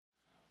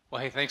Well,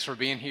 hey, thanks for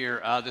being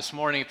here this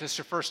morning. If this is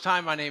your first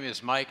time, my name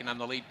is Mike, and I'm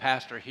the lead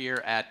pastor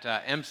here at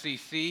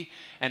MCC.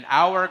 And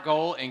our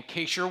goal, in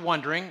case you're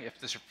wondering,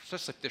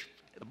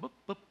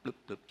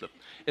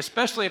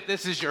 especially if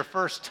this is your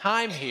first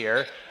time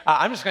here,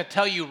 I'm just going to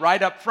tell you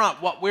right up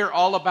front what we're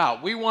all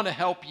about. We want to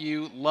help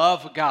you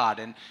love God.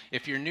 And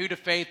if you're new to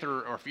faith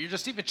or if you're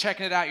just even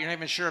checking it out, you're not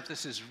even sure if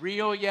this is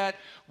real yet,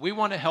 we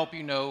want to help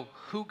you know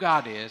who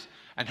God is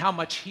and how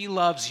much He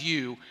loves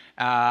you.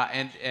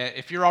 And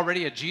if you're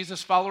already a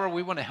Jesus follower,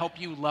 we want to help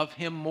you love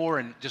Him more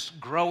and just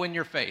grow in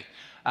your faith.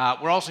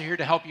 We're also here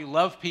to help you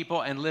love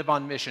people and live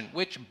on mission,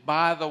 which,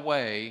 by the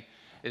way,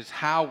 is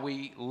how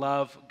we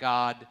love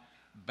God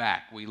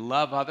back. We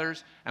love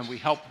others, and we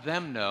help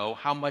them know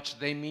how much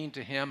they mean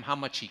to Him, how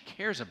much He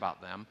cares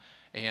about them,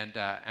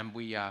 and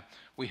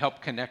we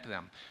help connect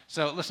them.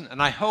 So listen,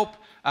 and I hope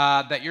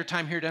that your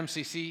time here at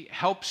MCC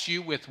helps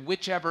you with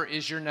whichever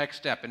is your next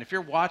step. And if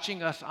you're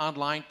watching us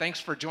online,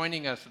 thanks for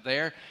joining us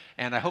there,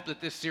 and I hope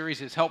that this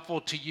series is helpful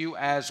to you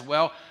as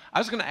well. I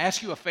was going to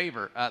ask you a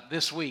favor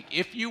this week.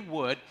 If you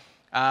would,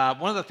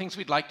 one of the things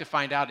we'd like to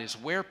find out is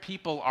where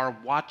people are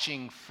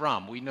watching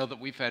from. We know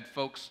that we've had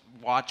folks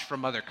watch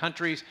from other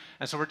countries,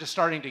 and so we're just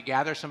starting to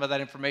gather some of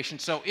that information.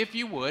 So if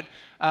you would,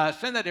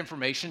 send that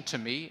information to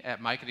me at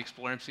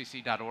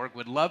mike@exploremcc.org.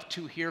 Would love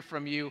to hear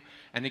from you.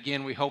 And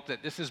again, we hope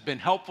that this has been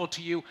helpful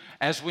to you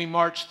as we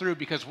march through,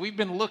 because we've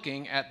been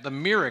looking at the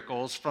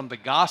miracles from the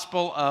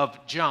Gospel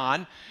of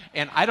John.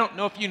 And I don't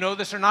know if you know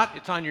this or not.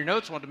 It's on your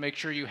notes. I wanted to make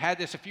sure you had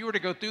this. If you were to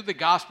go through the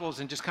Gospels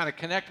and just kind of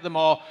connect them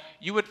all,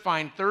 you would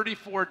find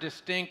 34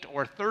 distinct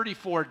or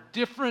 34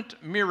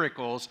 different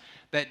miracles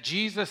that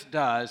Jesus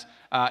does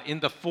in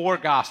the four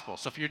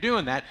Gospels. So if you're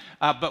doing that,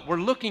 but we're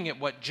looking at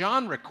what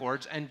John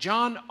records, and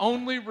John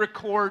only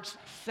records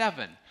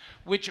 7,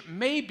 which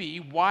may be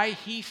why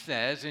he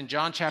says in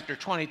John chapter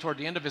 20, toward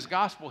the end of his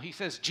Gospel, he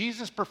says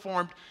Jesus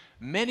performed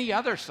many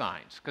other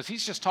signs, because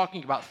he's just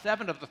talking about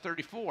 7 of the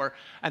 34,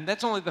 and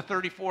that's only the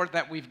 34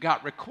 that we've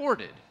got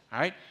recorded, all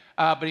right?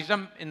 But he's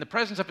done in the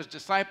presence of his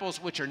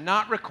disciples, which are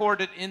not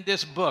recorded in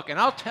this book. And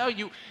I'll tell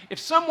you, if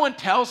someone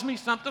tells me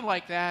something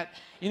like that,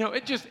 you know,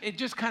 it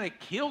just kind of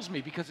kills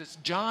me, because it's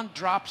John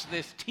drops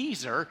this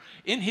teaser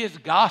in his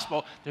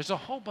gospel. There's a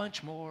whole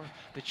bunch more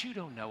that you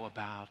don't know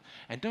about,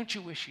 and don't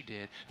you wish you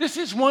did? This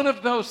is one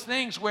of those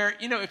things where,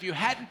 you know, if you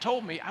hadn't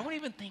told me, I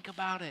wouldn't even think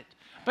about it.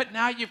 But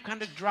now you've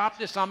kind of dropped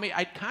this on me.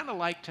 I'd kind of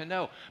like to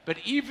know. But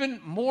even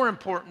more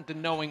important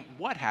than knowing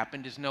what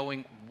happened is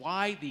knowing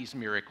why these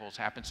miracles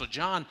happened. So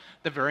John,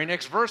 the very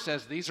next verse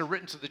says, "These are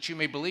written so that you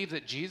may believe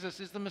that Jesus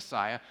is the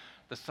Messiah,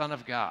 the Son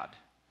of God,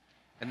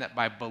 and that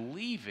by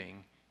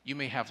believing you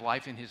may have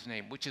life in His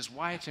name," which is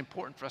why it's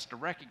important for us to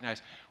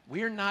recognize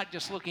we're not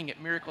just looking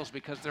at miracles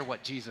because they're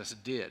what Jesus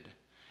did.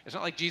 It's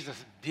not like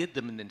Jesus did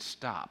them and then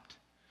stopped.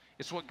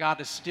 It's what God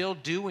is still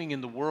doing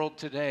in the world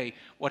today,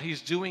 what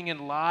He's doing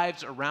in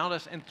lives around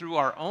us and through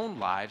our own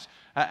lives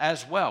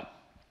as well.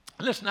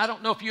 Listen, I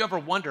don't know if you ever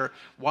wonder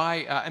why,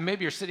 and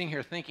maybe you're sitting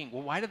here thinking,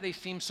 well, why do they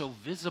seem so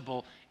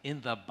visible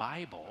in the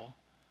Bible,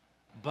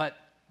 but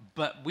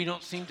we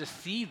don't seem to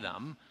see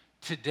them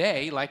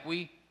today like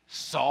we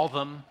saw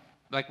them,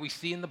 like we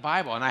see in the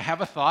Bible? And I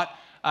have a thought.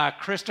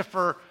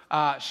 Christopher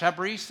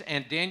Chabris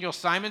and Daniel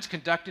Simons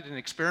conducted an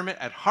experiment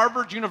at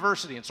Harvard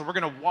University. And so we're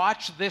going to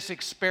watch this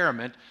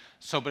experiment,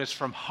 but it's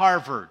from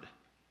Harvard.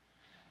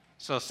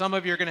 So some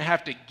of you are going to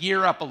have to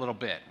gear up a little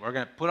bit. We're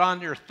going to put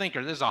on your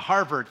thinker. This is a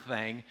Harvard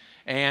thing.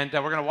 And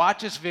we're going to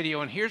watch this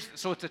video. And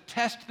so it's a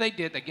test they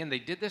did. Again, they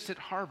did this at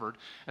Harvard.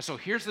 And so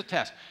here's the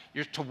test.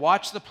 You're to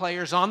watch the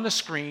players on the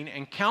screen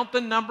and count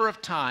the number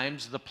of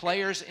times the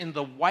players in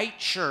the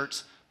white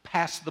shirts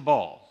pass the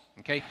ball.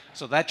 Okay,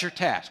 so that's your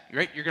task,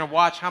 right? You're going to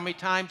watch how many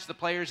times the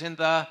players in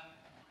the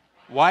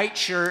white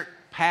shirt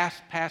pass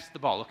the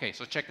ball. Okay,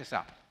 so check this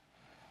out.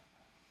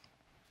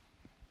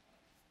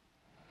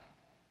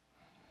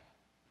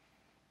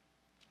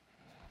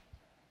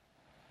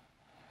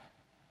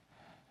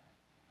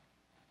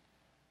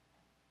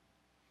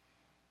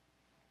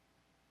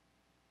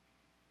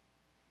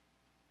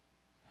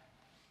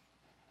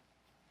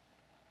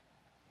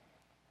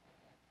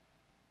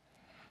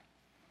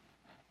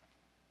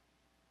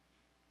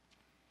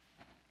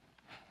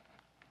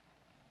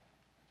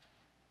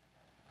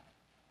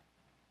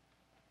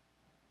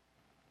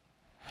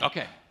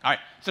 Okay, all right.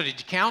 So did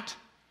you count?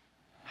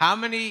 How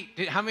many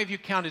of you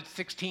counted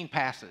 16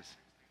 passes?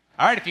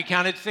 All right, if you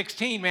counted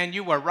 16, man,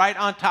 you were right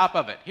on top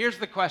of it. Here's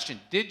the question.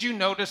 Did you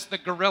notice the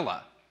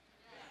gorilla?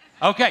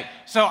 Okay,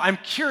 so I'm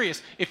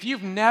curious, if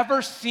you've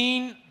never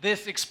seen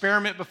this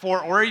experiment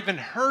before or even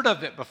heard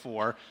of it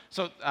before,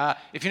 so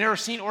if you've never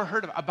seen or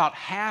heard of it, about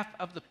half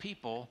of the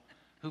people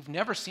who've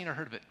never seen or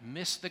heard of it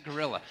missed the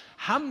gorilla.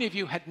 How many of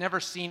you had never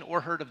seen or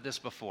heard of this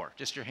before?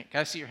 Just your hand. Can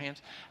I see your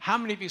hands? How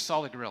many of you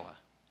saw the gorilla?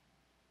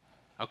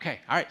 Okay,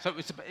 all right, so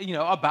it's,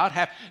 about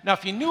half. Now,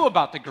 if you knew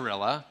about the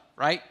gorilla,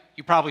 right,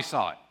 you probably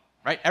saw it,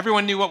 right?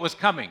 Everyone knew what was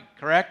coming,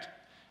 correct?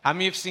 How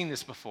many have seen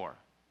this before?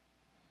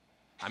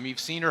 How many have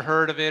seen or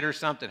heard of it or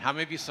something? How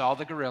many of you saw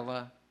the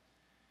gorilla?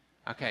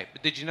 Okay,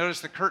 but did you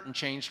notice the curtain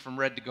changed from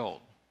red to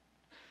gold?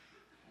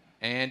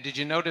 And did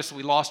you notice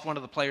we lost one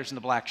of the players in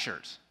the black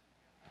shirts?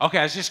 Okay,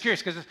 I was just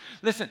curious because,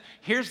 listen,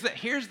 here's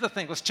the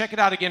thing. Let's check it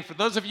out again. For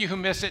those of you who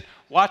miss it,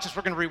 watch us.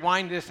 We're going to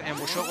rewind this, and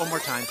we'll show it one more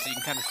time so you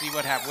can kind of see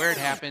where it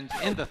happens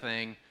in the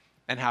thing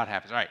and how it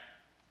happens. All right.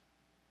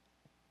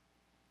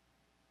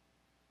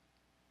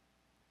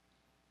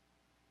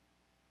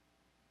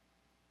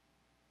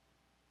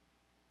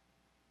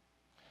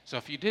 So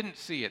if you didn't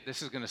see it,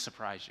 this is going to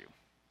surprise you.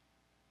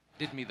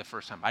 Did me the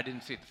first time. I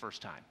didn't see it the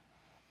first time.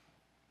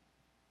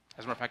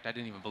 As a matter of fact, I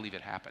didn't even believe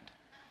it happened.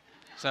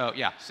 So,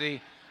 yeah,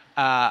 see?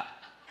 Are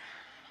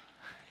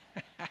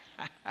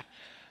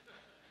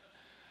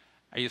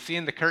you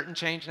seeing the curtain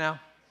change now?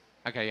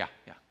 Okay, yeah.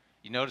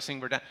 You noticing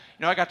we're done?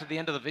 You know, I got to the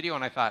end of the video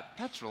and I thought,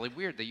 that's really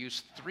weird. They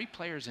used 3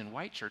 players in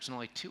white shirts and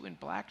only 2 in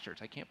black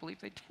shirts. I can't believe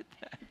they did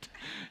that.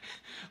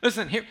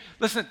 Listen,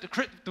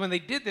 when they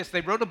did this, they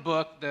wrote a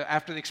book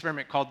after the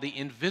experiment called The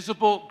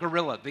Invisible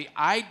Gorilla. The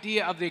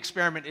idea of the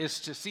experiment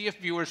is to see if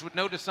viewers would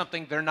notice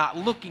something they're not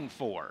looking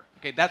for.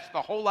 Okay, that's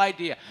the whole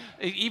idea.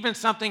 Even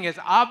something as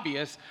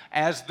obvious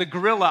as the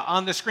gorilla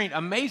on the screen.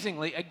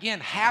 Amazingly, again,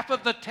 half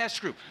of the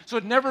test group. So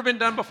it had never been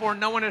done before.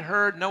 No one had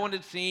heard, no one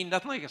had seen,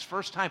 nothing like it's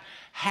first time.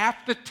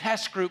 Half the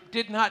test group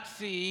did not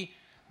see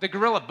the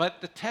gorilla, but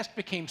the test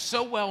became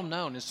so well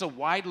known and so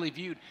widely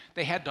viewed,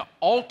 they had to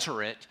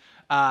alter it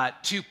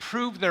to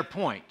prove their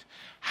point.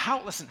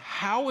 How is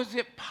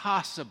it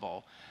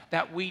possible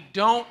that we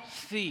don't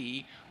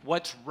see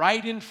what's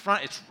right in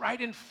front? It's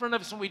right in front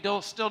of us and we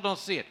still don't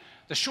see it.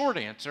 The short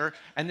answer,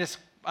 and this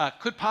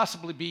could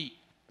possibly be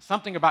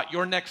something about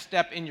your next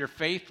step in your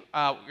faith,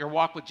 your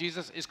walk with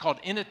Jesus, is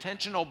called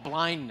inattentional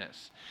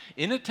blindness.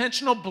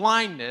 Inattentional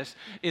blindness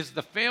is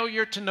the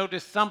failure to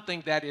notice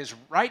something that is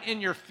right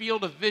in your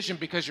field of vision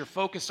because you're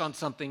focused on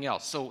something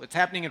else. So it's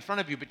happening in front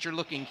of you, but you're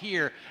looking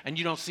here and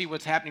you don't see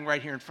what's happening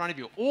right here in front of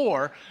you.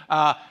 Or,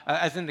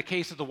 as in the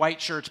case of the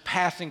white shirts,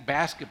 passing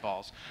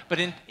basketballs. But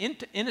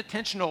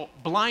inattentional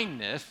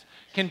blindness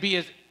can be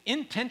as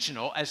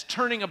intentional as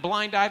turning a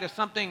blind eye to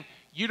something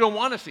you don't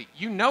want to see.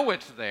 You know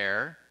it's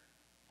there,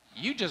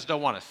 you just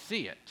don't want to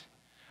see it.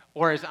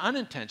 Or as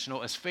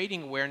unintentional as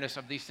fading awareness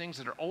of these things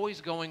that are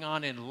always going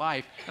on in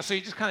life. And so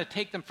you just kind of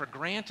take them for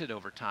granted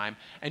over time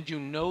and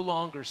you no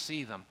longer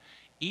see them.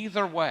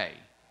 Either way,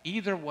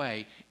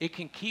 it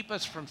can keep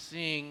us from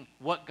seeing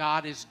what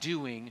God is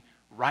doing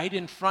right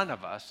in front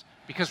of us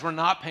because we're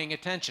not paying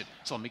attention.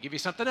 So let me give you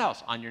something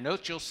else. On your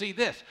notes, you'll see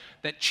this,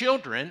 that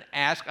children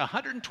ask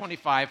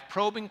 125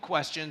 probing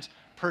questions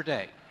per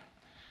day.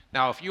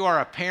 Now, if you are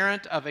a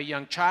parent of a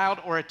young child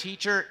or a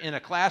teacher in a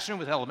classroom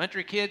with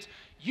elementary kids,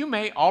 you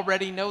may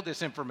already know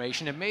this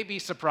information and may be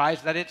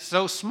surprised that it's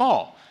so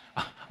small.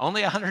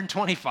 Only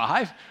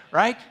 125,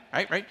 right?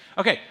 Right.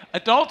 Okay,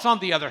 adults, on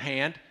the other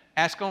hand,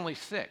 ask only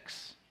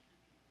 6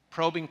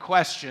 probing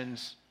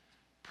questions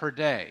per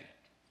day,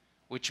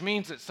 which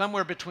means that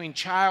somewhere between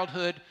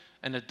childhood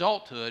and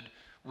adulthood,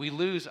 we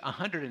lose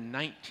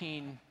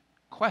 119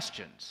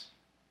 questions.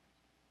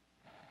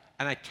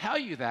 And I tell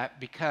you that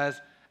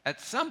because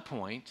at some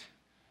point,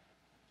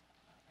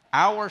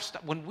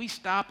 when we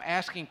stop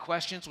asking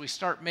questions, we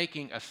start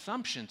making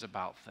assumptions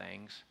about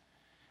things,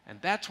 and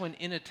that's when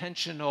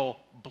inattentional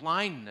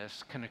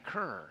blindness can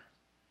occur.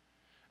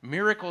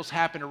 Miracles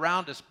happen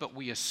around us, but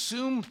we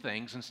assume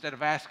things instead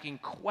of asking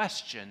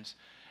questions,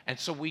 and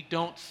so we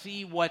don't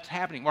see what's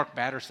happening. Mark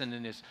Batterson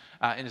in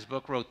his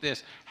book wrote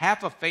this: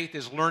 half of faith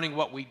is learning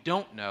what we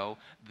don't know,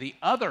 the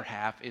other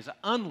half is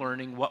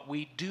unlearning what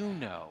we do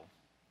know.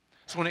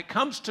 So when it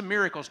comes to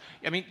miracles,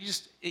 I mean,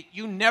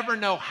 you never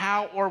know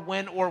how or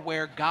when or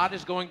where God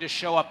is going to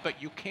show up,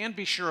 but you can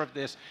be sure of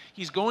this.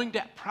 He's going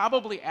to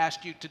probably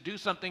ask you to do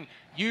something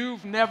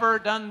you've never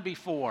done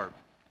before,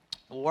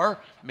 or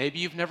maybe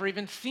you've never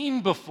even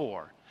seen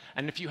before.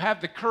 And if you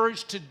have the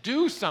courage to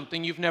do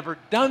something you've never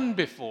done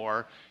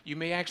before, you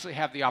may actually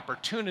have the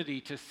opportunity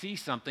to see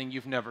something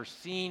you've never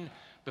seen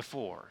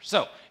before.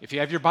 So, if you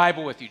have your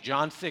Bible with you,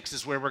 John 6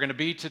 is where we're going to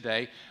be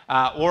today.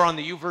 Or on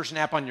the YouVersion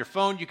app on your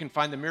phone, you can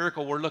find the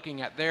miracle we're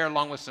looking at there,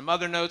 along with some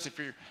other notes. If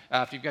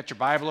you've got your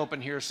Bible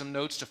open, here are some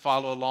notes to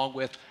follow along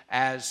with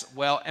as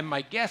well. And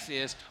my guess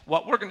is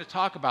what we're going to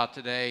talk about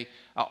today,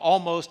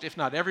 almost, if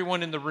not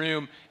everyone in the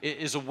room,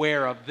 is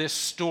aware of this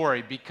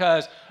story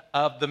because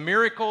of the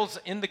miracles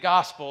in the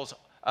Gospels.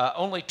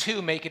 Only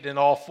 2 make it in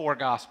all 4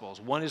 Gospels.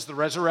 One is the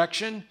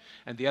resurrection,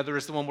 and the other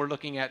is the one we're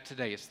looking at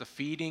today. It's the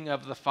feeding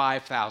of the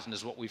 5,000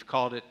 is what we've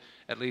called it,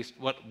 at least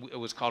what it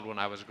was called when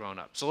I was growing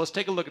up. So let's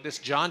take a look at this.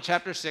 John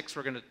chapter 6.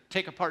 We're going to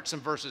take apart some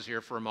verses here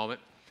for a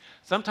moment.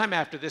 Sometime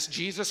after this,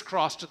 Jesus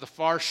crossed to the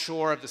far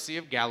shore of the Sea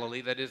of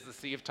Galilee, that is the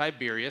Sea of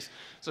Tiberias.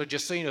 So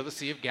just so you know, the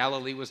Sea of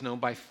Galilee was known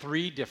by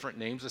 3 different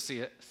names.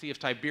 The Sea of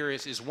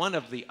Tiberias is one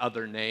of the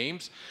other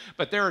names.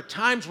 But there are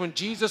times when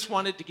Jesus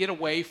wanted to get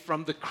away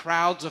from the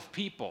crowds of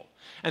people.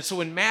 And so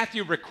when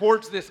Matthew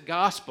records this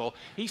gospel,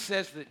 he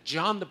says that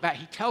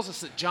he tells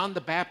us that John the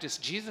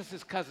Baptist,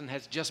 Jesus' cousin,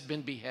 has just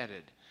been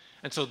beheaded.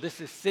 And so this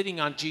is sitting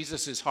on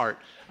Jesus' heart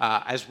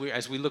as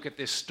we look at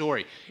this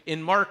story.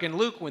 In Mark and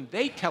Luke, when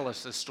they tell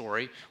us this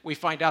story, we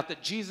find out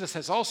that Jesus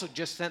has also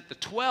just sent the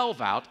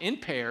 12 out in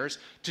pairs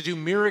to do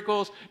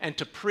miracles and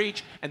to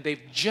preach, and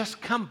they've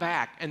just come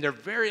back, and they're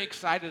very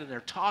excited, and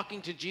they're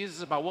talking to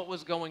Jesus about what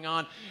was going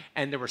on,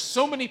 and there were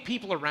so many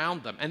people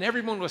around them, and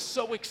everyone was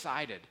so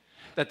excited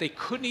that they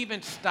couldn't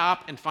even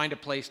stop and find a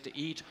place to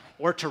eat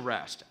or to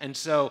rest. And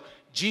so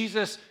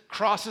Jesus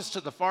crosses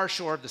to the far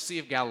shore of the Sea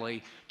of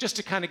Galilee just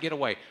to kind of get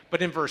away.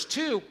 But in verse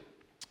 2,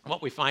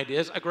 what we find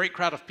is a great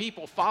crowd of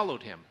people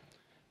followed him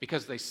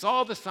because they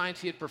saw the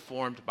signs he had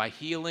performed by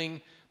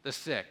healing the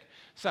sick.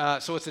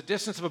 So it's a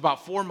distance of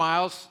about 4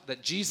 miles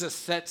that Jesus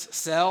sets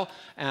sail,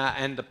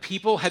 and the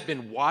people had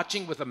been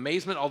watching with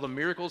amazement all the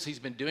miracles he's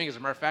been doing. As a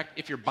matter of fact,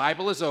 if your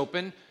Bible is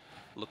open,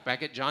 look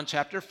back at John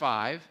chapter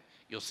 5.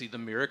 You'll see the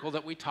miracle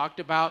that we talked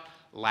about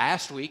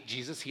last week,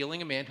 Jesus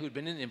healing a man who had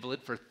been an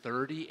invalid for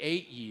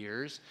 38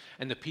 years,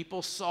 and the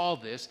people saw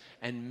this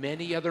and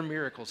many other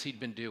miracles he'd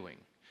been doing.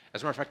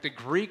 As a matter of fact, the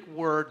Greek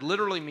word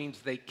literally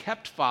means they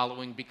kept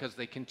following because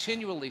they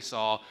continually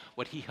saw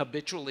what he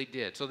habitually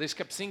did. So they just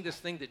kept seeing this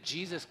thing that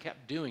Jesus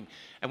kept doing.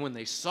 And when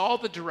they saw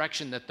the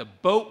direction that the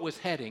boat was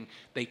heading,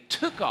 they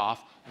took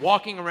off,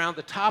 walking around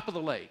the top of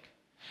the lake.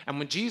 And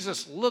when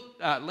Jesus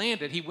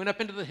landed, he went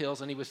up into the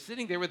hills, and he was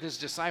sitting there with his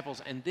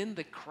disciples, and then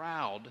the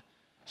crowd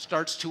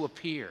starts to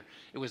appear.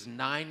 It was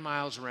 9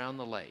 miles around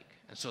the lake.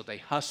 And so they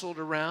hustled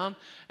around,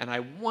 and I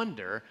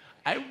wonder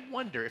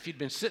if you'd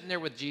been sitting there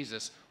with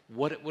Jesus,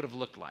 what it would have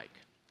looked like.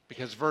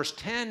 Because verse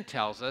 10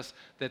 tells us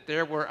that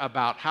there were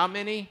about how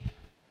many?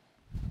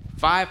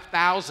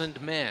 5,000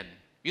 men.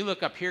 You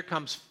look up, here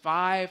comes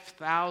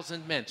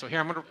 5,000 men. So here,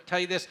 I'm going to tell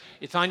you this.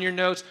 It's on your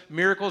notes.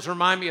 Miracles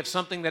remind me of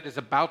something that is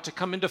about to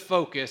come into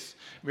focus.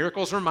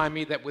 Miracles remind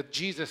me that with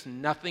Jesus,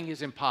 nothing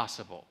is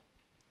impossible.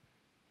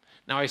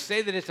 Now, I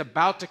say that it's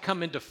about to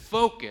come into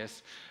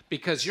focus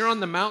because you're on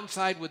the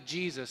mountainside with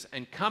Jesus,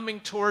 and coming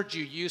towards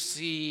you, you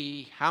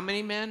see how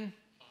many men?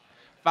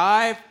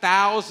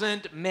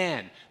 5,000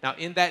 men. Now,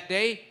 in that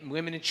day,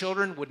 women and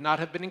children would not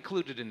have been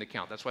included in the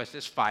count. That's why it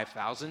says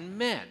 5,000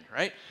 men,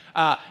 right?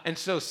 And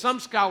so some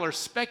scholars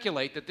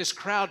speculate that this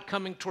crowd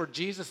coming toward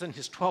Jesus and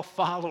his 12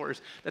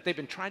 followers that they've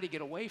been trying to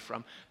get away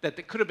from, that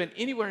they could have been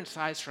anywhere in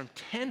size from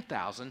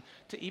 10,000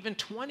 to even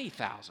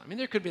 20,000. I mean,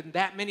 there could have been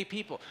that many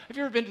people. Have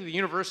you ever been to the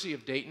University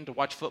of Dayton to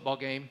watch a football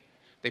game?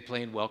 They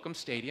play in Welcome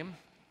Stadium.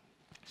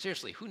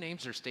 Seriously, who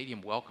names their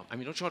stadium Welcome? I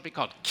mean, don't you want it to be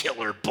called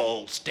Killer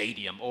Bowl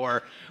Stadium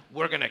or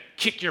We're going to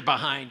Kick Your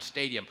Behind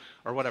Stadium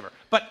or whatever?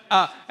 But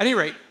at any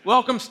rate,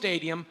 Welcome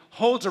Stadium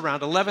holds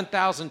around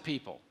 11,000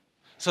 people.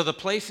 So the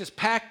place is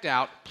packed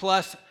out,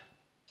 plus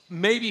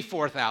maybe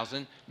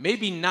 4,000,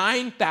 maybe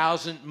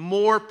 9,000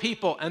 more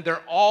people, and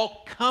they're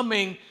all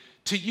coming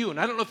to you. And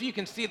I don't know if you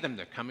can see them.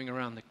 They're coming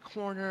around the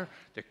corner.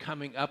 They're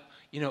coming up,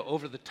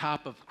 over the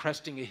top of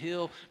cresting a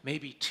hill,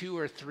 maybe 2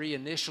 or 3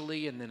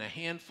 initially, and then a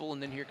handful,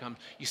 and then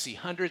you see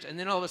hundreds, and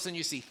then all of a sudden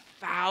you see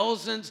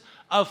thousands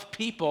of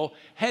people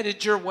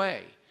headed your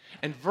way.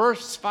 And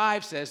verse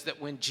 5 says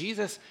that when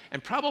Jesus,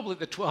 and probably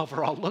the 12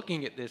 are all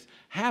looking at this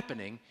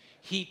happening,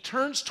 he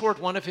turns toward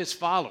one of his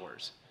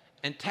followers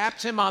and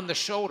taps him on the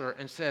shoulder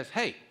and says,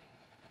 "Hey,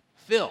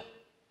 Phil,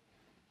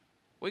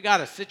 we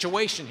got a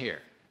situation here.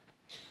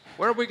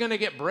 Where are we going to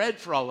get bread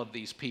for all of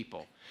these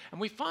people?" And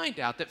we find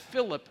out that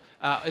Philip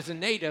is a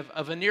native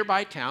of a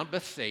nearby town,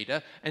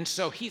 Bethsaida, and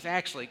so he's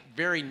actually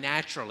very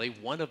naturally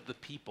one of the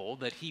people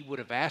that he would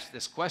have asked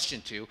this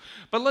question to.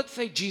 But let's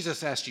say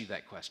Jesus asked you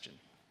that question.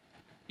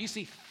 You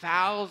see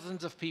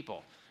thousands of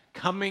people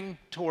coming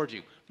toward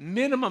you,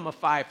 minimum of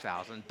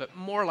 5,000, but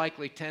more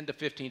likely 10 to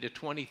 15 to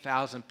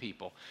 20,000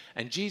 people.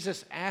 And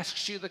Jesus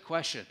asks you the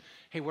question,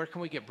 "Hey, where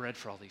can we get bread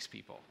for all these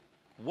people?"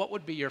 What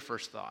would be your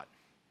first thought?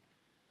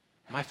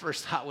 My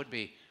first thought would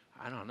be,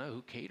 I don't know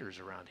who caters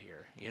around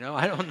here.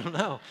 I don't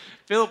know.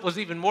 Philip was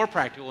even more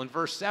practical. In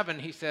verse 7,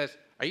 he says,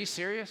 "Are you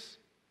serious?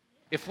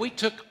 If we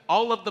took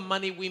all of the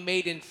money we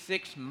made in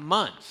 6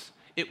 months,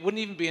 it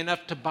wouldn't even be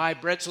enough to buy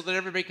bread so that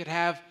everybody could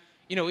have,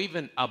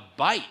 even a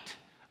bite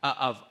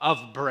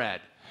of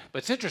bread." But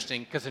it's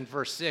interesting because in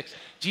verse 6,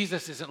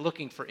 Jesus isn't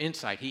looking for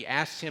insight. He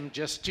asks him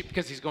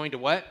because he's going to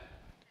what?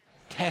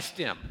 Test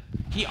him.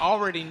 He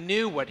already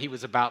knew what he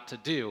was about to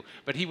do,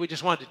 but he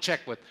just wanted to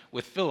check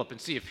with Philip and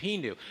see if he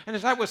knew. And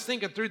as I was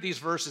thinking through these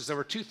verses, there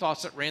were 2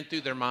 thoughts that ran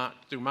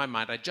through my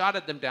mind. I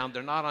jotted them down.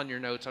 They're not on your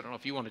notes. I don't know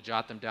if you want to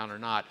jot them down or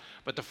not.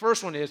 But the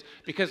first one is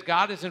because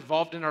God is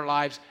involved in our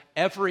lives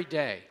every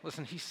day.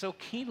 Listen, he's so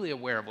keenly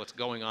aware of what's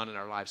going on in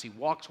our lives. He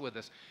walks with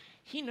us.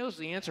 He knows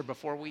the answer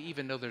before we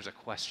even know there's a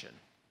question,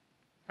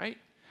 right?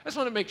 I just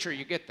want to make sure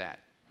you get that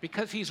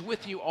because he's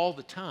with you all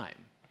the time.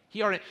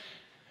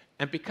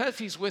 And because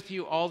he's with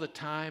you all the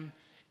time,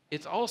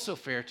 it's also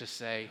fair to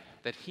say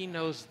that he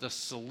knows the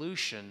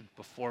solution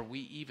before we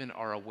even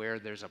are aware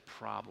there's a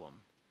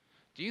problem.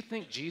 Do you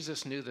think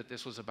Jesus knew that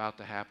this was about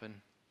to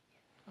happen?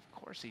 Of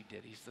course he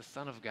did. He's the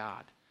Son of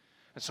God.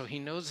 And so he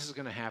knows this is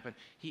going to happen.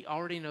 He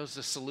already knows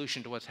the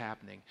solution to what's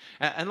happening.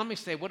 And let me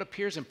say, what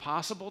appears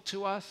impossible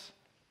to us,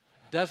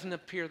 Doesn't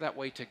appear that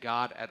way to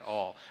God at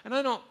all. And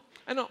I don't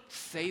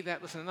say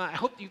that, listen, I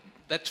hope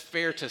that's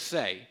fair to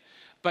say,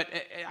 but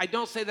I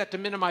don't say that to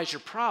minimize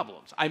your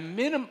problems.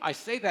 I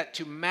say that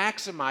to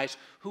maximize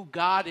who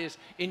God is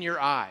in your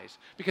eyes.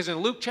 Because in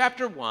Luke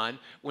chapter 1,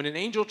 when an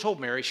angel told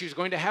Mary she was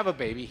going to have a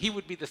baby, he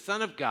would be the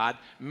Son of God,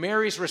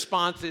 Mary's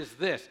response is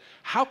this: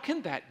 how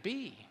can that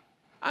be?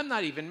 I'm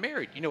not even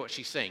married. You know what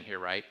she's saying here,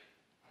 right?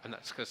 And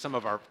that's because some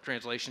of our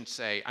translations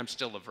say, I'm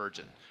still a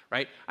virgin,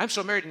 right? I'm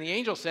still married. And the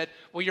angel said,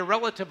 well, your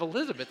relative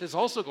Elizabeth is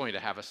also going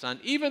to have a son,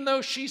 even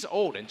though she's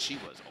old. And she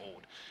was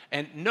old.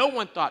 And no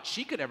one thought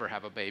she could ever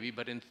have a baby.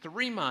 But in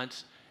 3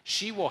 months,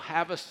 she will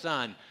have a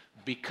son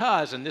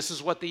because, and this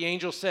is what the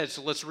angel said,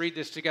 so let's read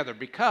this together,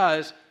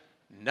 because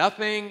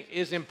nothing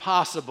is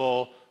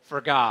impossible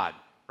for God,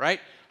 right?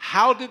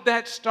 How did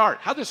that start?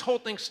 How did this whole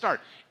thing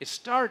start? It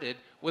started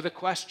with a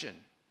question.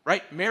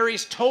 Right?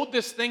 Mary's told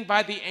this thing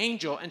by the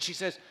angel, and she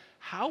says,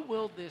 how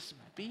will this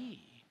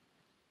be?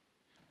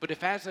 But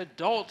if as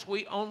adults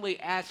we only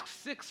ask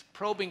 6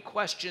 probing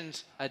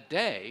questions a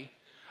day,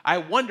 I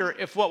wonder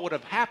if what would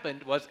have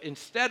happened was,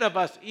 instead of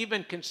us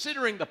even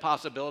considering the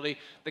possibility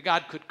that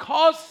God could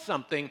cause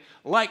something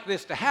like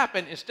this to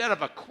happen, instead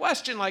of a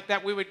question like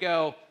that, we would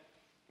go,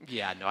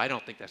 yeah, no, I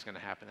don't think that's going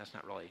to happen. That's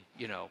not really,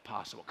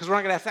 possible. Because we're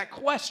not going to ask that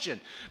question.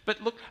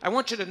 But look, I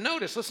want you to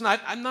notice, listen,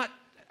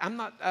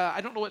 I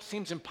don't know what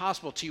seems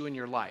impossible to you in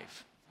your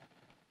life.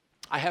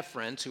 I have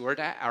friends who are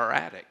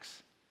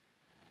addicts.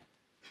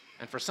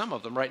 And for some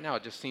of them right now,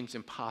 it just seems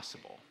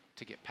impossible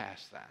to get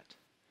past that.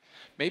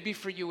 Maybe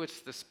for you,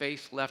 it's the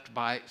space left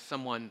by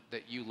someone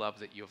that you love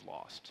that you have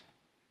lost.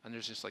 And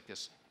there's just like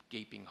this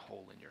gaping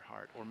hole in your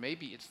heart. Or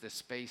maybe it's this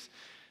space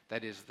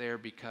that is there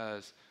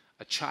because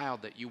a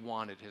child that you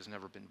wanted has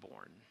never been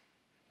born.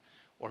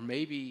 Or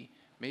maybe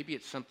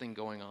it's something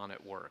going on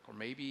at work, or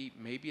maybe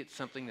it's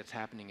something that's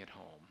happening at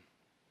home.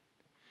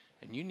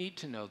 And you need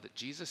to know that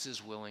Jesus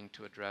is willing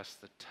to address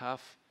the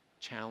tough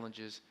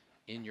challenges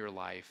in your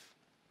life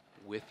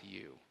with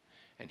you.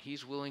 And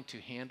he's willing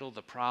to handle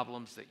the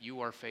problems that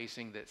you are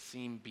facing that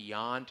seem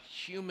beyond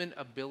human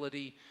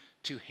ability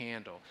to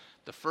handle.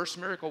 The first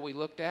miracle we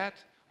looked at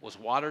was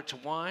water to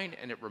wine,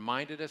 and it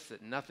reminded us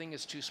that nothing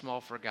is too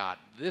small for God.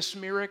 This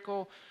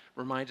miracle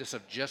reminds us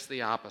of just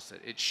the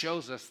opposite. It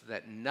shows us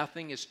that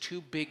nothing is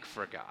too big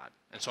for God.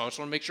 And so I just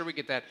want to make sure we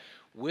get that.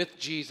 With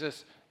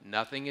Jesus,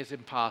 nothing is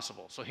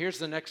impossible. So here's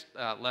the next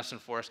lesson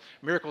for us.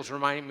 Miracles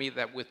remind me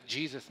that with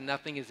Jesus,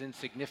 nothing is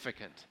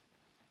insignificant.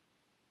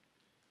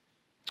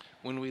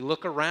 When we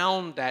look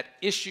around at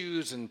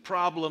issues and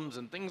problems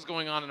and things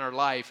going on in our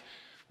life,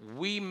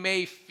 we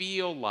may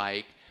feel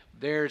like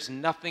there's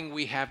nothing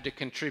we have to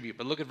contribute.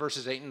 But look at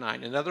verses 8 and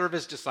 9. Another of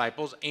his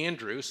disciples,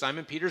 Andrew,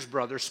 Simon Peter's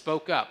brother,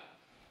 spoke up.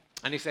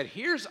 And he said,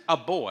 here's a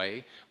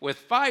boy with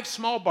 5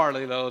 small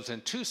barley loaves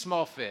and 2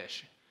 small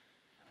fish.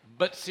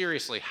 But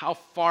seriously, how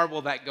far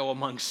will that go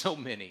among so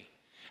many?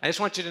 I just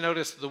want you to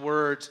notice the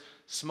words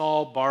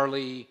small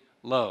barley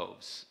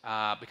loaves,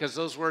 because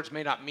those words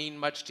may not mean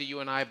much to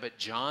you and I, but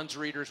John's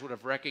readers would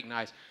have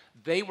recognized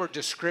they were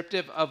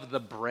descriptive of the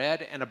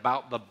bread and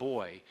about the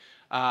boy.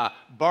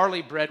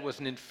 Barley bread was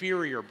an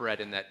inferior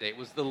bread in that day. It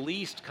was the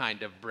least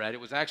kind of bread. It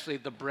was actually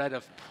the bread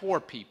of poor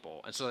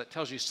people. And so that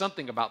tells you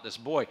something about this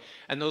boy.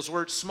 And those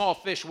words, small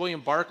fish,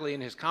 William Barclay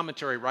in his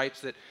commentary writes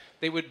that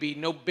they would be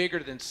no bigger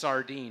than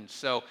sardines.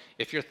 So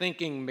if you're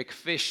thinking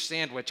McFish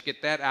sandwich,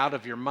 get that out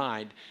of your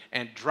mind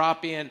and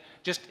drop in,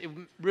 it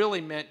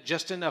really meant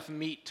just enough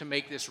meat to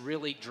make this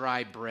really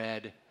dry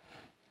bread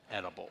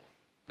edible.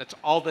 That's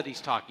all that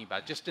he's talking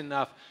about, just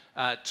enough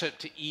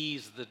to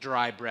ease the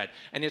dry bread.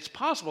 And it's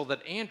possible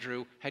that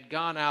Andrew had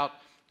gone out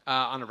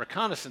on a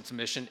reconnaissance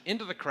mission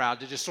into the crowd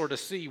to just sort of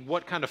see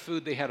what kind of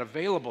food they had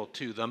available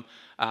to them.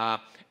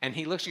 And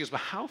he looks and goes, well,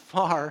 how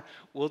far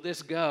will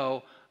this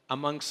go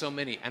among so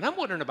many? And I'm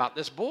wondering about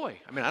this boy.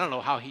 I mean, I don't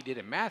know how he did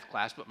in math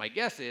class, but my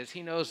guess is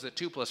he knows that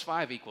 2 plus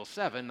 5 equals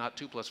 7, not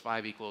 2 plus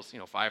 5 equals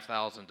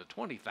 5,000 to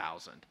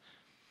 20,000.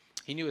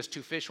 He knew his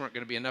 2 fish weren't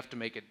going to be enough to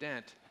make a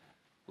dent,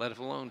 let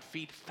alone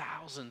feed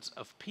thousands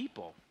of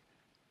people.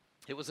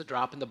 It was a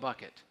drop in the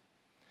bucket.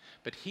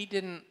 But he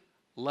didn't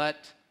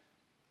let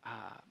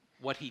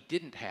what he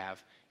didn't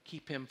have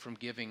keep him from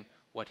giving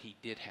what he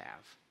did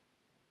have.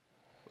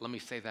 Let me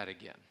say that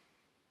again.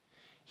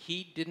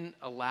 He didn't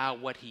allow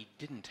what he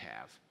didn't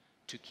have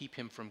to keep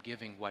him from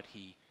giving what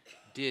he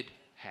did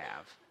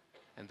have.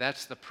 And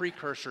that's the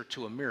precursor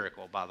to a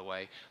miracle, by the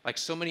way. Like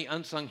so many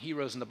unsung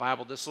heroes in the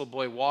Bible, this little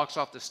boy walks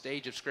off the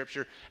stage of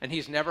Scripture, and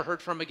he's never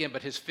heard from again.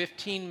 But his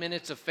 15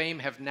 minutes of fame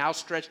have now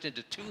stretched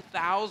into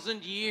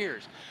 2,000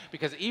 years.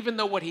 Because even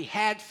though what he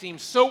had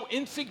seemed so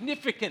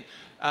insignificant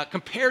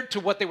compared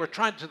to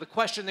the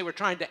question they were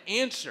trying to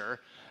answer,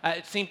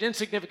 it seemed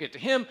insignificant to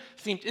him,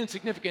 seemed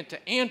insignificant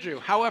to Andrew.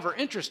 However,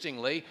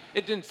 interestingly,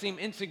 it didn't seem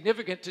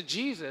insignificant to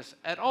Jesus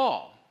at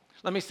all.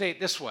 Let me say it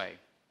this way.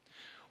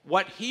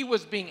 What he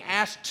was being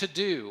asked to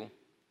do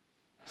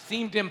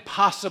seemed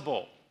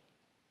impossible.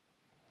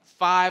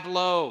 5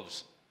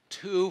 loaves,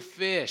 2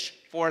 fish,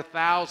 4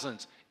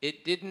 thousands.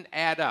 It didn't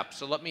add up.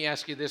 So let me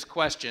ask you this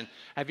question.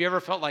 Have you ever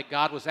felt like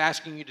God was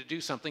asking you to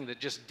do something that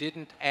just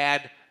didn't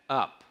add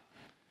up?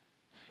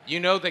 You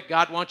know that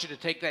God wants you to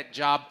take that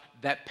job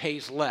that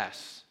pays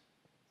less,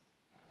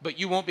 but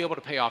you won't be able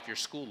to pay off your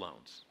school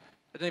loans.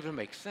 It doesn't even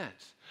make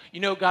sense. You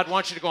know God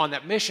wants you to go on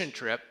that mission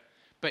trip,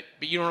 but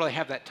you don't really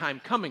have that time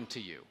coming to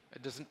you.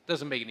 It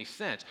doesn't make any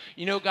sense.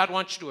 You know God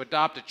wants you to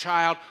adopt a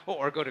child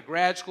or go to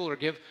grad school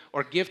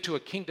or give to a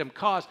kingdom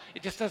cause.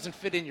 It just doesn't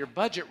fit in your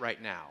budget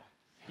right now.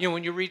 You know,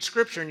 when you read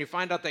Scripture and you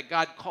find out that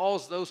God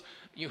calls those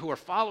who are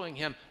following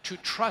Him to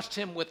trust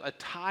Him with a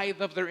tithe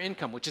of their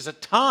income, which is a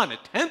ton, a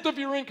tenth of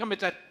your income,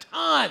 it's a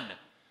ton.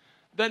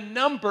 The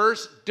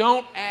numbers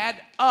don't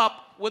add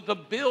up with the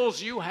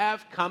bills you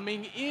have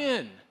coming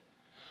in.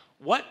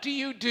 What do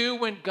you do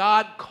when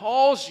God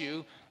calls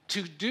you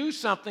to do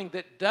something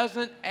that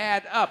doesn't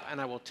add up?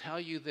 And I will tell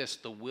you this,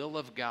 the will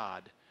of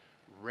God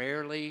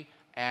rarely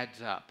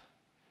adds up.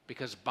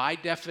 Because by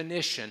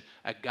definition,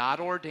 a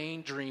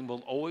God-ordained dream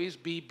will always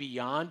be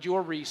beyond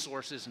your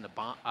resources and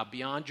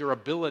beyond your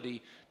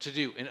ability to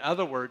do. In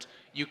other words,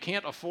 you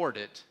can't afford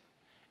it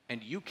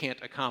and you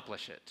can't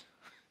accomplish it.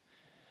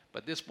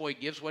 But this boy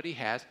gives what he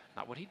has,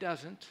 not what he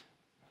doesn't,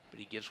 but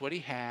he gives what he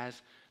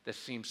has that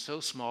seems so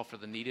small for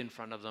the need in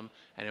front of them.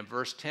 And in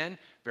verse 10,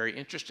 very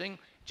interesting,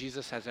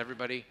 Jesus has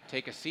everybody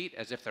take a seat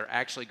as if they're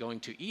actually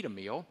going to eat a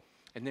meal.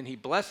 And then he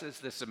blesses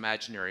this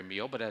imaginary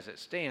meal, but as it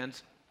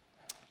stands,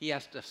 he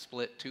has to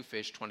split 2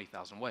 fish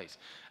 20,000 ways.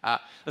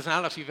 Listen, I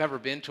don't know if you've ever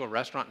been to a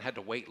restaurant and had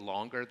to wait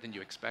longer than you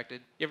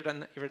expected. You ever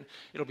done that?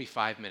 It'll be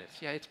 5 minutes.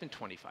 Yeah, it's been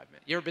 25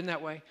 minutes. You ever been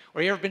that way?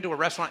 Or you ever been to a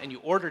restaurant and you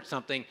ordered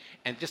something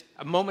and just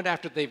a moment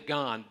after they've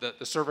gone,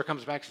 the server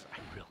comes back and says,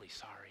 I'm really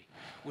sorry.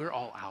 We're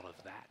all out of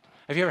that.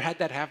 Have you ever had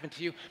that happen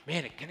to you?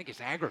 Man, it kind of gets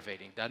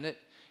aggravating, doesn't it?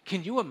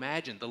 Can you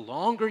imagine? The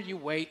longer you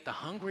wait, the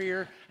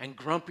hungrier and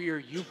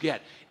grumpier you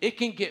get. It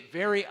can get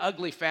very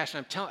ugly fast.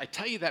 And I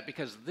tell you that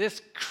because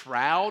this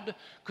crowd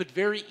could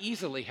very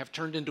easily have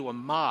turned into a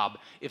mob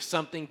if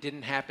something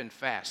didn't happen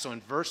fast. So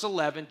in verse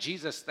 11,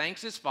 Jesus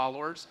thanks his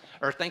father,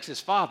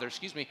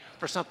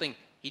 for something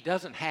he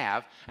doesn't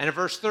have. And in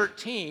verse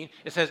 13,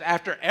 it says,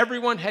 after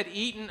everyone had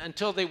eaten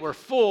until they were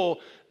full,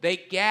 they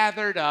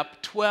gathered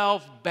up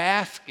 12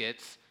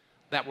 baskets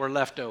that were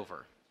left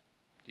over.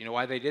 Do you know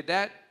why they did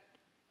that?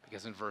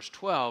 Because in verse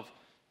 12,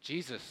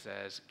 Jesus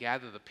says,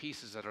 gather the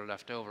pieces that are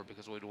left over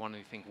because we don't want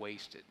anything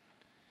wasted.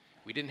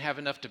 We didn't have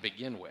enough to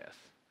begin with.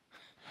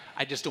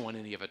 I just don't want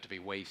any of it to be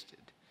wasted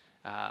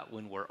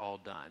when we're all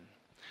done.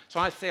 So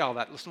I say all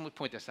that. Listen, let me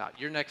point this out.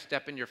 Your next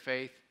step in your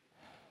faith,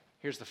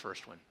 here's the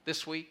first one.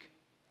 This week,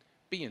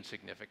 be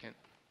insignificant.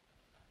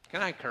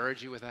 Can I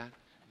encourage you with that?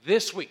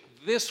 This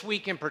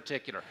week in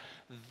particular,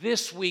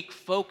 this week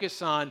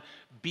focus on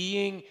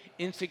being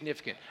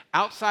insignificant.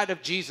 Outside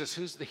of Jesus,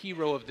 who's the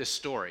hero of this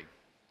story?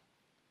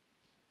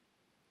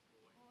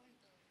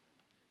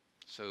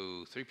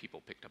 So 3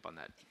 people picked up on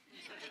that.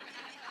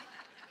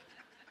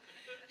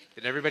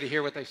 Did everybody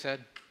hear what they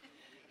said?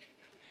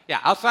 Yeah,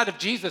 outside of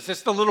Jesus,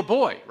 it's the little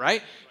boy,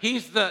 right?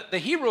 He's the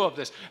hero of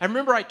this. And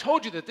remember, I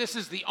told you that this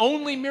is the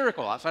only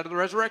miracle outside of the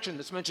resurrection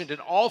that's mentioned in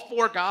all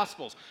 4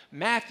 Gospels.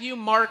 Matthew,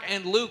 Mark,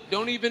 and Luke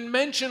don't even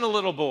mention a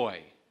little boy.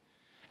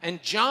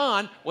 And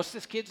John, what's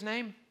this kid's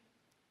name?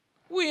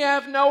 We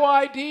have no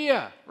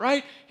idea,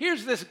 right?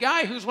 Here's this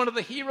guy who's one of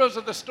the heroes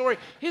of the story.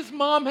 His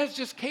mom has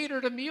just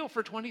catered a meal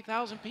for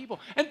 20,000 people,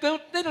 and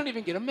they don't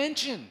even get a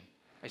mention.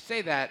 I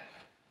say that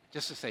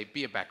just to say,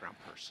 be a background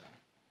person.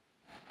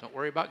 Don't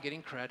worry about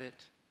getting credit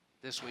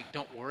this week.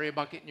 Don't worry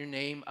about getting your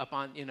name up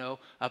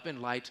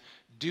in lights.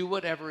 Do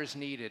whatever is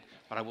needed.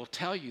 But I will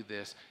tell you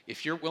this,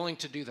 if you're willing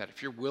to do that,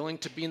 if you're willing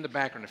to be in the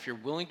background, if you're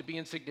willing to be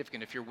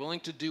insignificant, if you're willing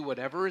to do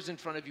whatever is in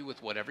front of you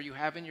with whatever you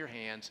have in your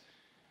hands,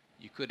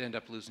 you could end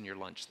up losing your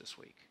lunch this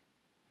week.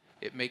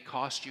 It may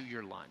cost you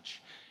your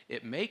lunch.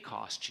 It may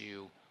cost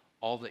you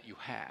all that you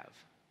have.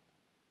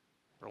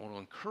 But I want to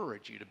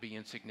encourage you to be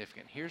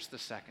insignificant. Here's the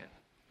second.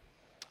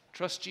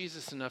 Trust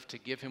Jesus enough to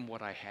give him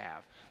what I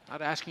have.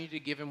 Not asking you to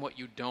give him what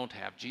you don't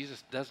have.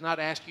 Jesus does not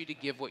ask you to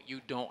give what you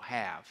don't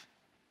have.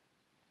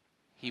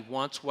 He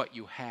wants what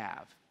you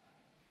have.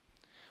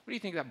 What do you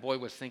think that boy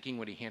was thinking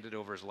when he handed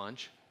over his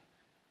lunch?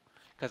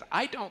 Because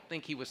I don't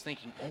think he was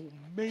thinking, oh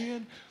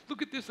man,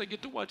 look at this, I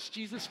get to watch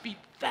Jesus feed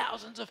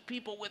thousands of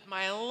people with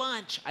my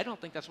lunch. I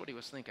don't think that's what he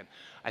was thinking.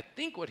 I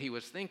think what he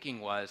was thinking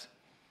was,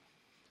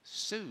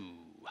 so,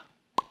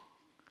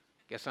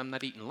 guess I'm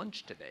not eating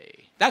lunch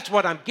today. That's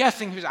what I'm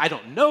guessing. I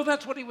don't know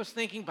that's what he was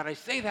thinking, but I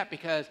say that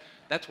because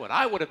that's what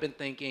I would have been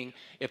thinking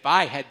if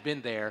I had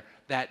been there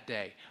that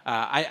day.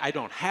 I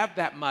don't have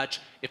that much.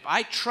 If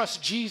I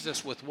trust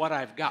Jesus with what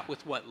I've got,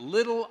 with what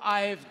little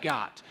I've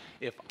got,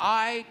 if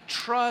I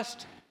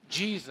trust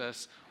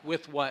Jesus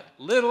with what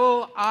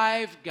little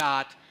I've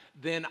got,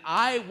 then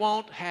I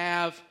won't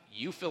have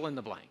you fill in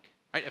the blank.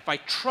 Right? If I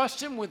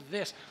trust him with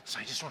this, so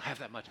I just don't have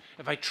that much.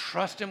 If I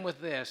trust him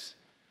with this,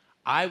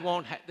 I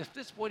won't have, if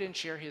this boy didn't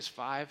share his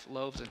 5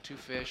 loaves and 2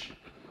 fish,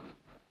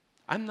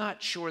 I'm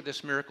not sure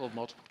this miracle of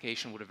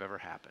multiplication would have ever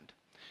happened.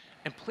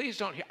 And please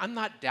don't hear, I'm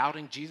not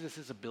doubting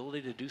Jesus'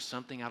 ability to do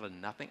something out of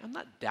nothing. I'm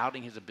not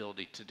doubting his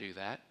ability to do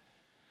that.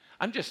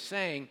 I'm just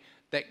saying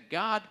that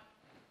God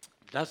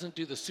doesn't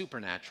do the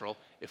supernatural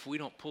if we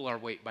don't pull our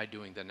weight by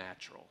doing the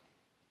natural.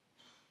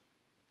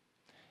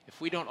 If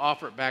we don't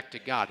offer it back to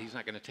God, he's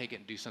not going to take it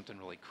and do something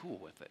really cool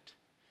with it.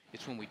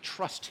 It's when we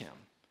trust him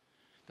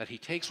that he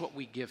takes what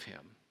we give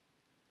him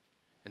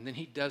and then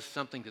he does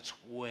something that's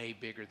way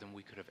bigger than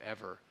we could have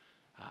ever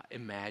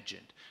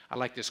imagined. I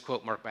like this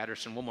quote, Mark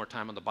Batterson, one more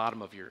time on the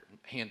bottom of your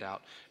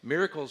handout.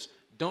 Miracles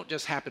don't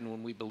just happen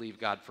when we believe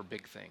God for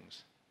big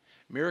things.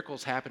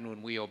 Miracles happen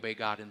when we obey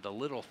God in the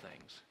little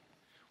things.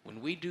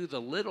 When we do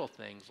the little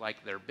things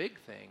like they're big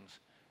things,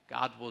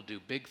 God will do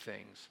big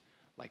things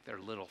like they're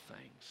little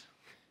things.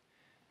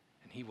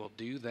 And he will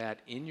do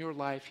that in your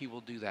life. He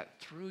will do that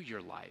through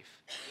your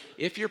life.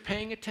 If you're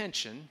paying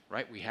attention,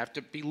 right, we have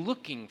to be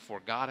looking for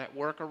God at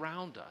work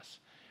around us.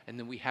 And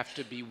then we have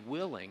to be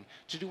willing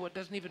to do what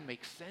doesn't even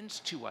make sense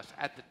to us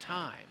at the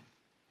time.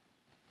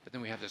 But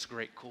then we have this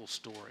great, cool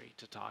story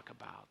to talk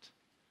about.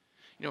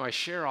 You know, I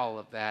share all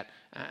of that,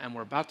 and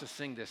we're about to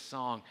sing this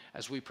song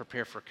as we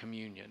prepare for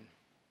communion.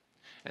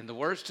 And the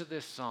words to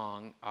this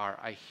song are,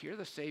 I hear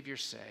the Savior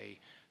say,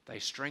 thy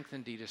strength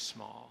indeed is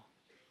small.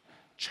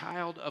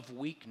 Child of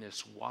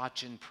weakness,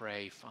 watch and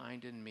pray,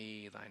 find in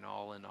me thine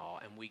all in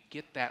all. And we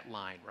get that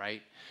line,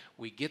 right?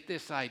 We get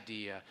this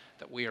idea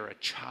that we are a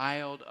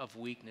child of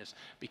weakness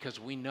because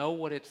we know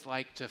what it's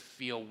like to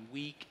feel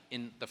weak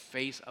in the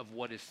face of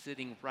what is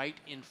sitting right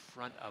in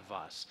front of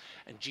us.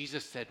 And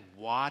Jesus said,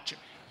 watch,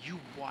 you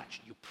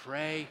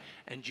pray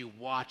and you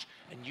watch,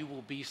 and you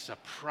will be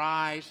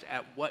surprised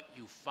at what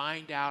you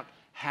find out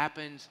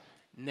happens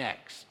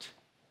next.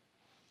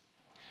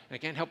 And I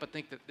can't help but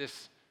think that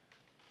this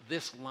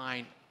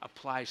line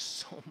applies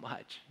so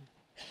much,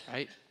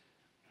 right?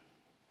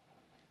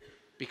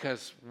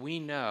 Because we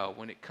know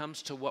when it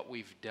comes to what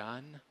we've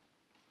done,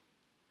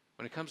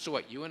 when it comes to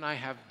what you and I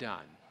have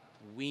done,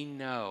 we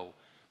know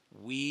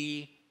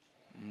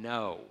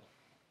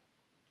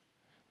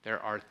there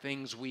are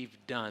things we've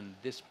done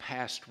this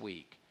past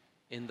week,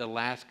 in the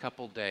last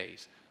couple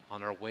days,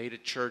 on our way to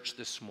church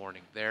this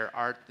morning. There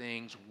are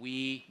things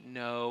we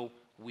know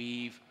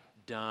we've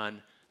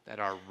done that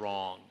are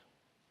wrong.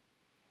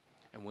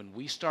 And when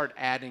we start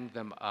adding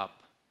them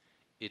up,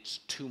 it's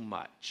too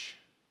much.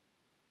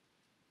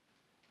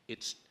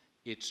 It's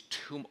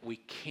too. We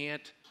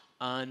can't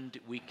undo.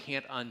 We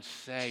can't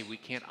unsay. We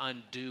can't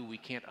undo. We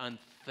can't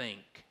unthink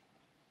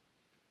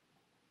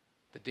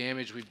the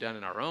damage we've done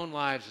in our own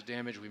lives, the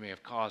damage we may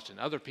have caused in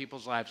other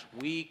people's lives.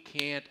 We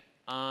can't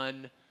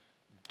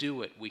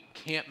undo it. We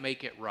can't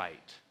make it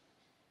right.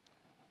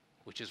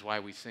 Which is why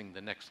we sing the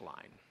next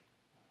line.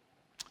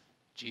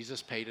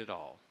 Jesus paid it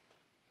all.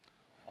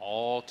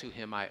 All to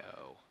him I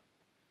owe.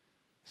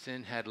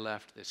 Sin had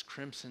left this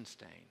crimson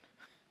stain.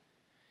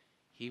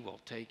 He will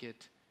take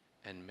it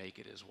and make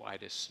it as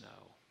white as snow.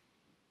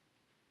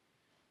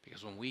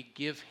 Because when we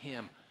give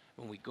him,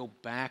 when we go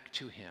back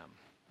to him,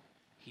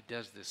 he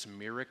does this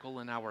miracle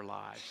in our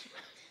lives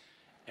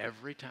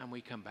every time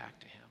we come back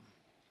to him.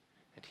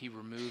 And he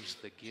removes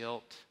the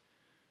guilt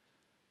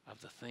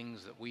of the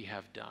things that we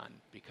have done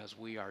because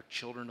we are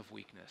children of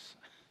weakness.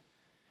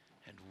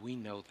 And we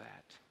know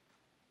that.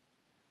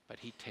 But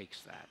he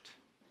takes that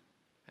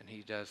and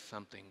he does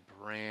something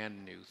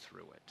brand new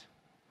through it.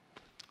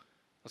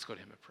 Let's go to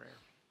him in prayer.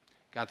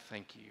 God,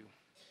 thank you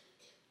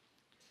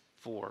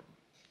for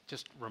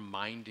just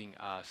reminding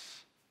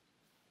us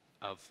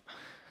of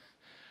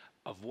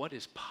what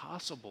is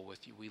possible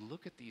with you. We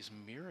look at these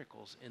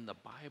miracles in the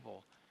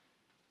Bible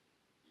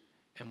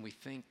and we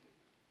think,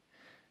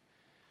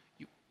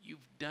 you've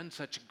done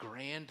such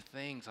grand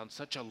things on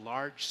such a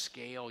large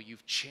scale.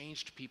 You've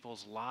changed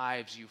people's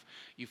lives.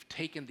 You've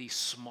taken these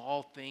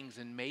small things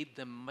and made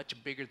them much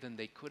bigger than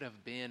they could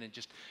have been, and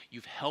just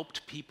you've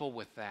helped people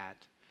with that.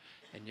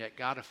 And yet,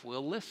 God, if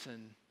we'll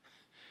listen,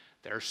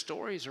 there are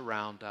stories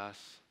around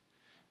us.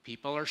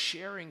 People are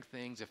sharing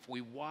things. If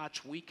we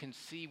watch, we can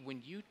see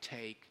when you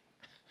take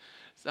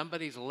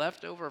somebody's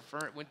leftover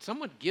furniture, when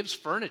someone gives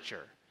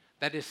furniture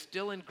that is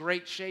still in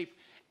great shape,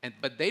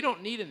 but they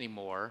don't need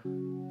anymore,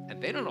 and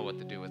they don't know what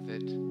to do with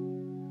it,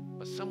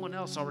 but someone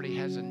else already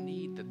has a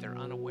need that they're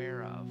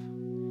unaware of.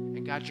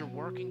 And God, you're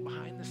working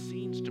behind the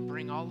scenes to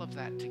bring all of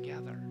that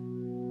together.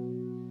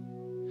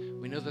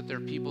 We know that there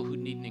are people who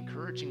need an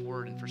encouraging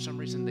word, and for some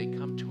reason they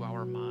come to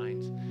our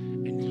minds,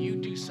 and you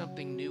do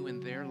something new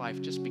in their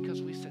life just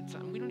because we said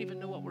something. We don't even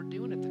know what we're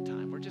doing at the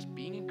time. We're just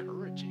being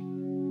encouraging.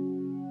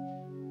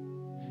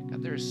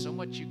 God, there is so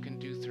much you can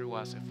do through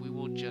us if we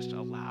will just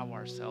allow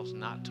ourselves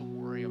not to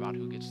worry about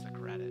who gets the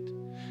credit.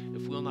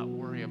 If we'll not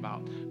worry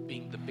about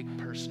being the big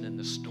person in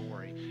the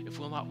story. If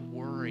we'll not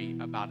worry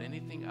about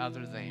anything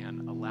other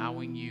than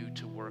allowing you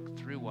to work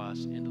through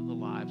us into the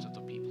lives of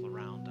the people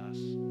around us.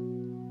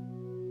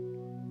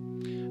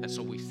 And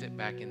so we sit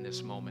back in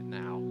this moment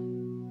now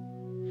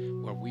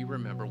where we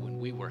remember when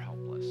we were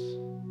helpless.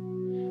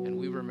 And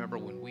we remember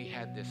when we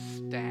had this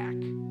stack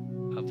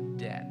of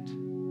debt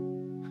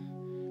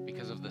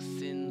because of the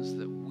sins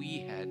that we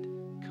had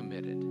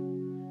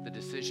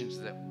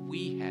that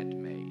we had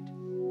made.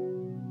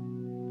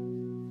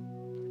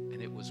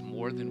 And it was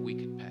more than we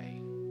could pay.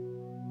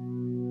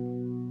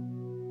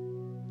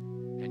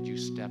 And you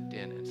stepped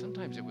in. And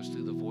sometimes it was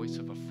through the voice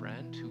of a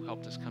friend who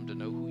helped us come to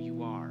know who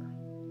you are.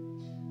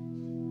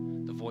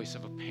 The voice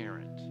of a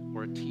parent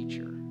or a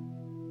teacher.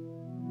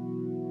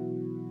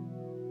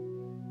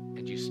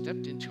 And you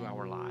stepped into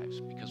our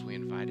lives because we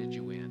invited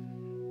you in.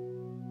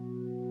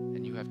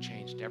 And you have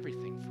changed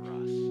everything for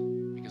us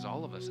because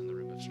all of us in the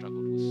room have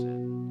struggled with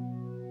sin.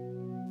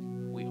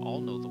 We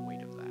all know the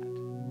weight of that.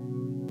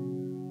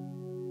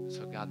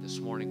 So God, this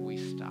morning we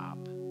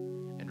stop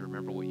and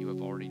remember what you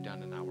have already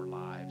done in our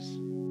lives.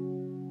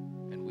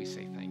 And we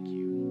say thank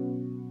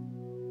you.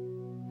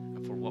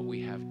 And for what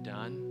we have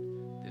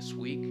done this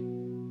week,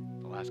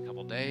 the last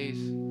couple days,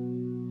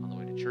 on the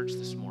way to church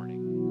this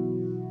morning,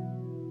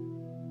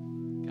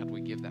 God,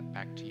 we give that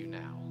back to you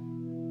now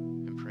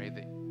and pray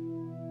that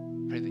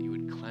you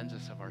would cleanse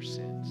us of our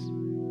sins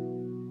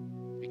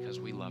because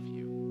we love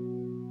you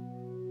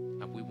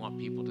and we want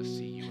people to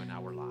see you in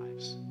our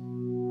lives.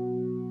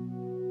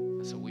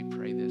 And so we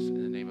pray this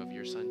in the name of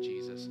your Son,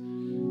 Jesus,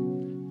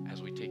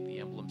 as we take the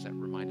emblems that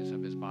remind us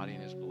of his body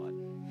and his blood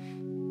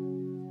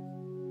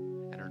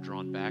and are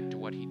drawn back to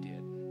what he did.